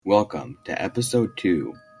Welcome to episode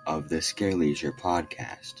 2 of the Scare Leisure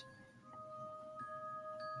podcast.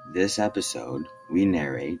 This episode, we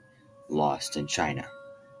narrate Lost in China.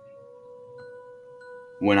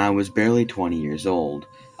 When I was barely 20 years old,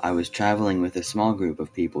 I was traveling with a small group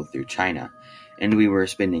of people through China, and we were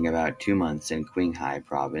spending about 2 months in Qinghai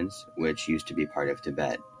province, which used to be part of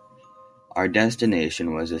Tibet. Our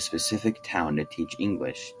destination was a specific town to teach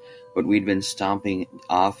English, but we'd been stopping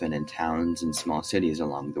often in towns and small cities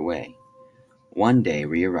along the way. One day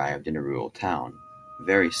we arrived in a rural town,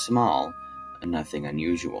 very small and nothing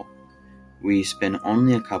unusual. We spent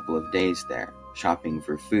only a couple of days there, shopping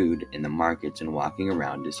for food in the markets and walking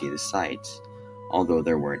around to see the sights, although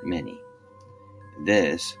there weren't many.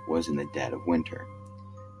 This was in the dead of winter,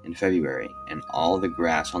 in February, and all the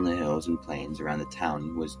grass on the hills and plains around the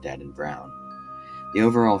town was dead and brown. The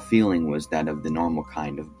overall feeling was that of the normal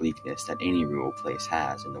kind of bleakness that any rural place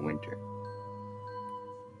has in the winter.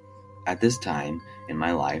 At this time in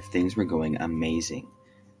my life, things were going amazing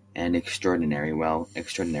and extraordinarily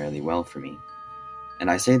well for me. And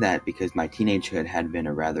I say that because my teenagehood had been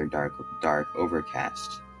a rather dark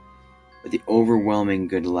overcast. But the overwhelming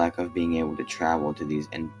good luck of being able to travel to these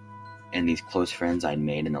and these close friends I'd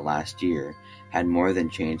made in the last year had more than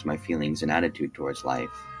changed my feelings and attitude towards life.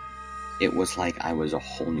 It was like I was a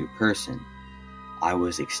whole new person. I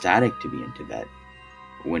was ecstatic to be in Tibet.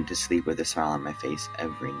 Went to sleep with a smile on my face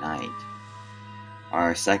every night.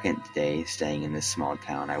 Our second day staying in this small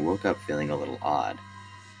town, I woke up feeling a little odd.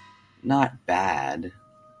 Not bad,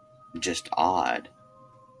 just odd.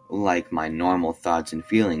 Like my normal thoughts and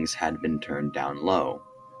feelings had been turned down low,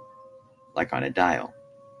 like on a dial.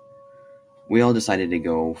 We all decided to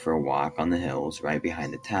go for a walk on the hills right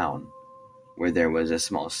behind the town, where there was a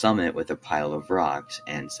small summit with a pile of rocks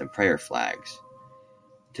and some prayer flags.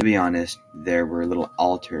 To be honest, there were little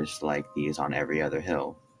altars like these on every other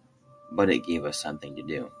hill, but it gave us something to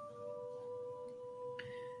do.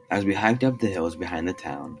 As we hiked up the hills behind the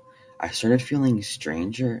town, I started feeling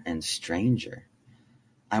stranger and stranger.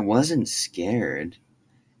 I wasn't scared,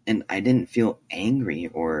 and I didn't feel angry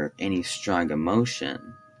or any strong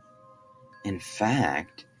emotion. In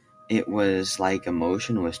fact, it was like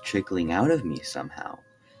emotion was trickling out of me somehow,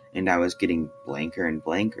 and I was getting blanker and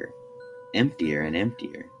blanker, emptier and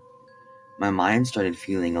emptier. My mind started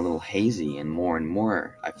feeling a little hazy, and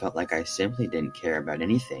more, I felt like I simply didn't care about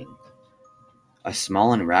anything. A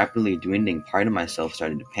small and rapidly dwindling part of myself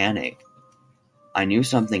started to panic. I knew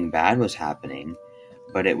something bad was happening,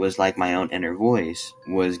 but it was like my own inner voice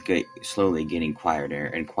was slowly getting quieter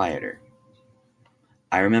and quieter.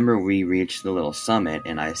 I remember we reached the little summit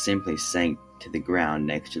and I simply sank to the ground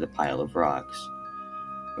next to the pile of rocks.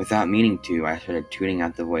 Without meaning to, I started tuning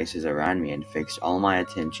out the voices around me and fixed all my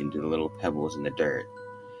attention to the little pebbles in the dirt.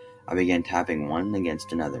 I began tapping one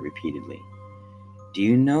against another repeatedly. Do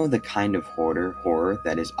you know the kind of horror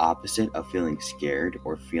that is opposite of feeling scared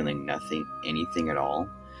or feeling anything at all?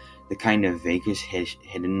 The kind of vaguish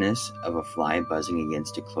hiddenness of a fly buzzing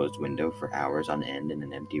against a closed window for hours on end in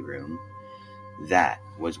an empty room? That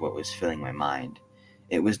was what was filling my mind.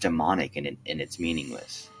 It was demonic and it's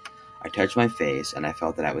meaningless. I touched my face and I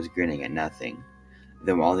felt that I was grinning at nothing.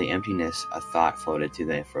 Though all the emptiness, a thought floated to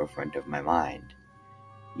the forefront of my mind.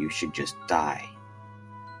 You should just die.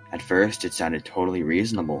 At first it sounded totally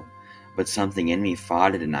reasonable, but something in me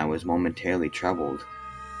fought it and I was momentarily troubled.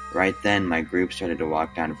 Right then my group started to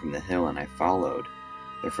walk down from the hill and I followed.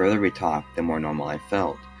 The further we talked, the more normal I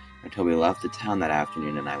felt, until we left the town that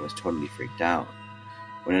afternoon and I was totally freaked out.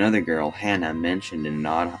 When another girl, Hannah, mentioned in an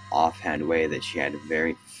odd, offhand way that she had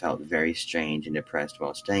felt very strange and depressed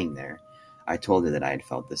while staying there, I told her that I had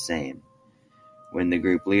felt the same. When the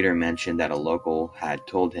group leader mentioned that a local had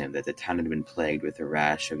told him that the town had been plagued with a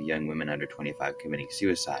rash of young women under 25 committing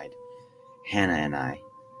suicide, Hannah and I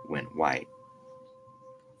went white.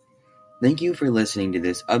 Thank you for listening to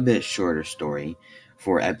this a bit shorter story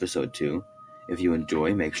for episode 2. If you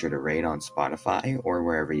enjoy, make sure to rate on Spotify or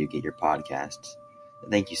wherever you get your podcasts.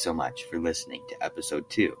 Thank you so much for listening to episode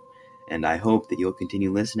 2, and I hope that you'll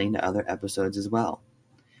continue listening to other episodes as well.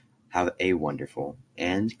 Have a wonderful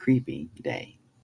and creepy day.